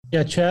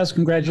Yeah, Chaz,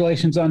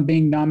 congratulations on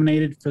being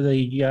nominated for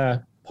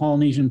the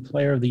Polynesian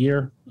Player of the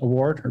Year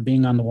award or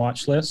being on the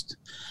watch list.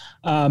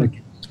 Um,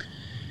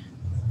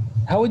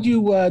 how would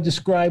you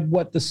describe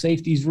what the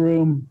safeties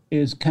room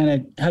is, kind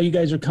of how you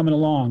guys are coming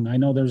along? I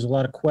know there's a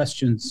lot of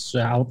questions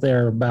out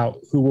there about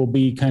who will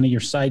be kind of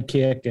your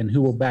sidekick and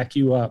who will back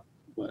you up.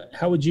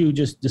 How would you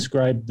just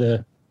describe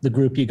the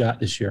group you got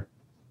this year?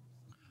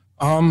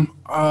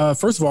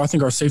 First of all, I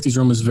think our safeties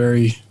room is a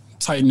very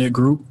tight-knit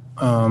group.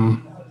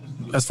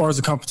 As far as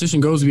the competition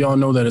goes, we all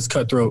know that it's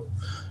cutthroat,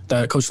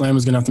 that Coach Lamb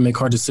is going to have to make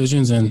hard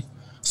decisions, and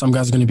some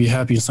guys are going to be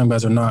happy and some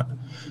guys are not.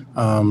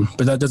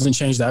 But that doesn't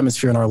change the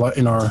atmosphere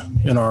in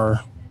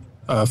our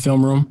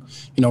film room.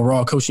 You know, we're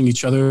all coaching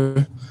each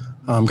other.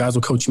 Guys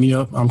will coach me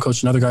up. I'm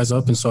coaching other guys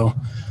up. And so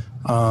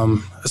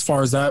as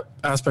far as that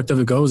aspect of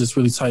it goes, it's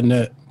really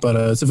tight-knit. But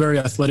it's a very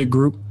athletic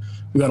group.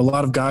 We got a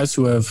lot of guys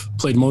who have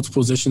played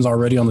multiple positions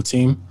already on the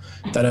team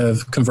that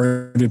have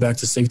converted back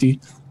to safety.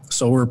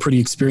 So we're a pretty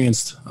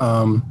experienced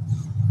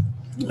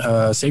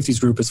safeties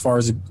group as far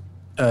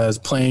as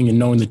playing and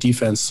knowing the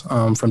defense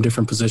from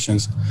different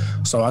positions.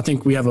 So I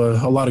think we have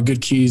a lot of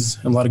good keys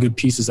and a lot of good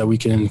pieces that we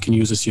can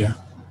use this year.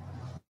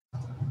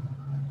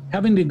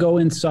 Having to go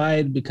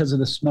inside because of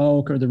the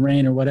smoke or the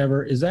rain or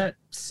whatever, is that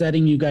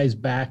setting you guys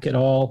back at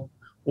all,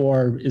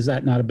 or is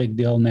that not a big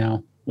deal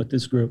now with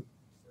this group?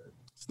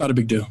 It's not a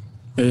big deal.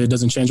 It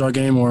doesn't change our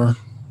game or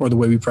the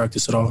way we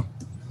practice at all.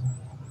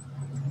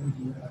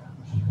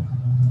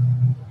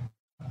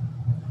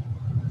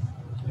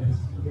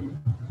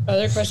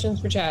 Other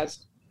questions for Chaz?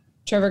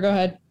 Trevor, go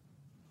ahead.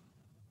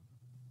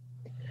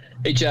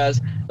 Hey,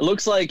 Chaz. It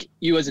looks like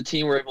you as a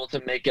team were able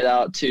to make it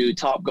out to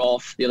Top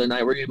Golf the other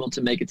night. Were you able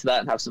to make it to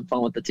that and have some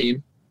fun with the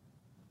team?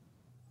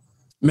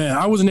 Man,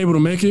 I wasn't able to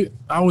make it.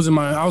 I was on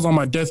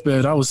my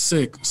deathbed. I was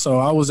sick. So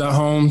I was at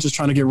home just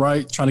trying to get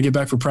right, trying to get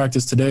back for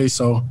practice today.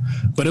 So,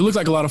 but it looked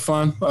like a lot of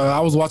fun. I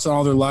was watching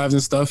all their lives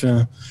and stuff,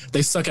 and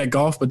they suck at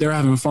golf, but they're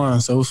having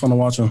fun. So it was fun to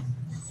watch them.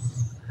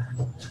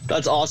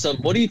 That's awesome.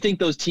 What do you think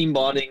those team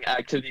bonding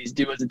activities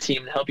do as a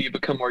team to help you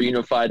become more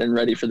unified and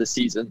ready for the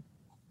season?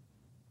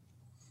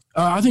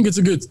 I think it's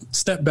a good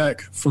step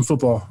back from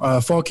football.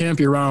 Fall camp,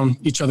 you're around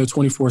each other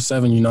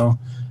 24/7, you know.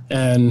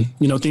 And,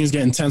 you know, things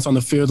get intense on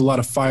the field, a lot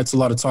of fights, a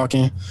lot of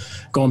talking,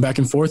 going back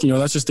and forth. You know,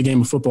 that's just the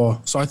game of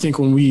football. So I think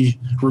when we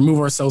remove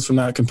ourselves from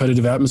that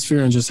competitive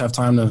atmosphere and just have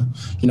time to,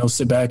 you know,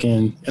 sit back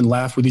and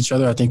laugh with each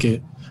other, I think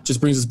it just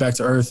brings us back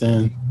to earth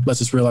and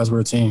lets us realize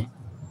we're a team.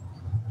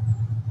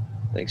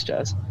 Thanks,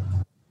 Chaz.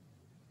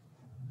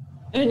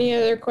 Any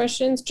other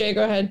questions? Jay,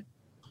 go ahead.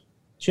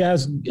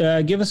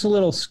 Chaz, give us a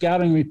little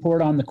scouting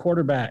report on the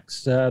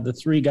quarterbacks, the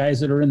three guys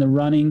that are in the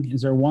running.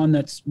 Is there one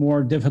that's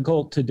more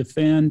difficult to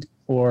defend,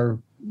 or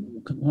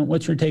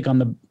what's your take on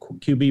the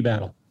QB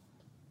battle?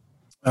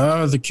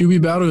 The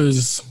QB battle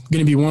is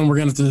going to be one we're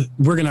going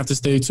to have to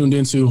stay tuned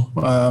into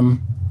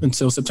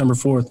until September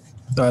 4th.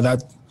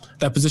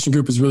 That position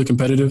group is really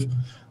competitive.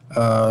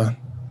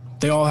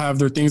 They all have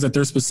their things that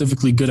they're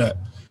specifically good at,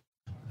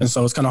 and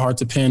so it's kind of hard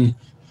to pin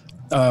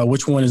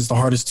which one is the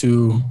hardest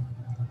to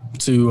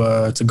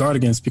guard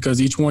against,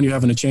 because each one you're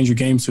having to change your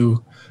game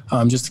to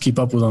just to keep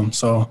up with them.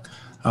 So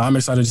I'm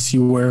excited to see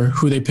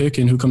who they pick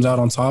and who comes out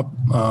on top.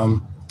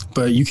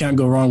 But you can't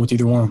go wrong with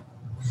either one.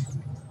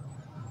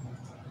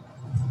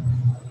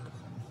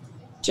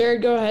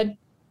 Jared, go ahead.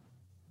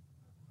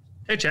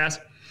 Hey, Chaz.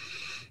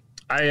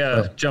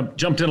 I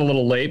jumped in a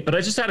little late, but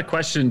I just had a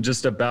question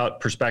just about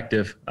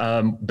perspective.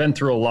 Been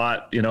through a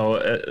lot, you know,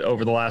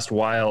 over the last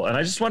while, and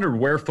I just wondered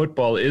where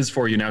football is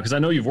for you now, because I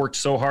know you've worked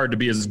so hard to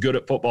be as good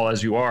at football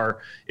as you are.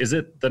 Is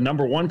it the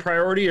number one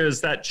priority, or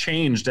has that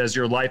changed as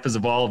your life has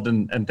evolved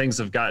and things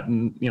have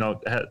gotten, you know,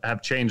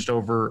 have changed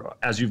over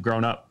as you've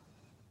grown up?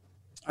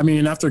 I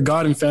mean, after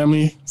God and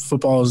family,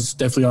 football is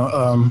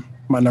definitely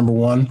my number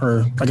one,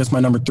 or I guess my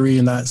number three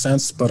in that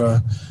sense. But,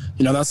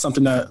 you know, that's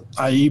something that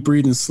I eat,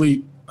 breathe, and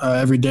sleep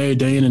every day,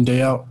 day in and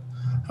day out.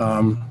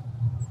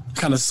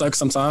 Kind of sucks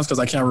sometimes because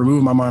I can't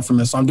remove my mind from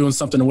it. So I'm doing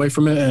something away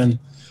from it, and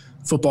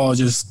football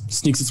just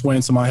sneaks its way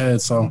into my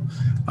head. So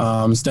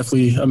it's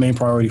definitely a main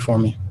priority for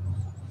me.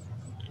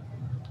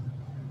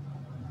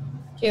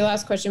 Okay,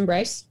 last question,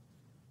 Bryce.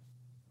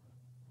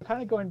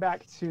 Kind of going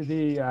back to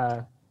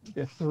the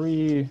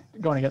three,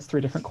 going against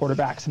three different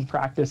quarterbacks in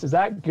practice, is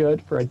that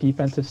good for a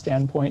defensive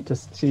standpoint to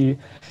see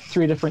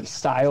three different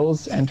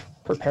styles and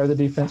prepare the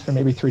defense for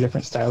maybe three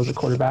different styles of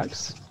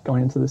quarterbacks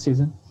going into the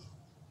season?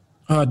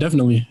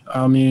 Definitely.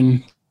 I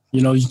mean,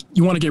 you know,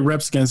 you want to get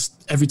reps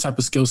against every type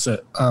of skill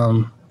set,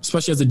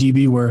 especially as a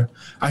DB, where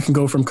I can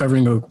go from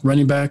covering a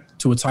running back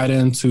to a tight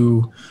end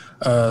to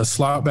a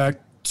slot back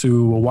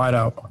to a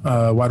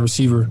wide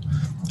receiver.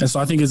 And so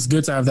I think it's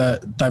good to have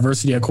that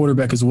diversity at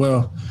quarterback as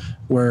well,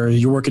 where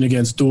you're working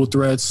against dual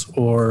threats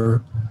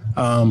or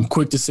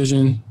quick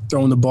decision,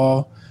 throwing the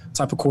ball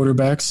type of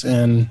quarterbacks.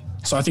 And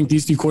so I think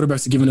these three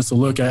quarterbacks are giving us a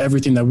look at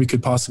everything that we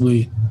could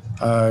possibly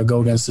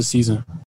go against this season.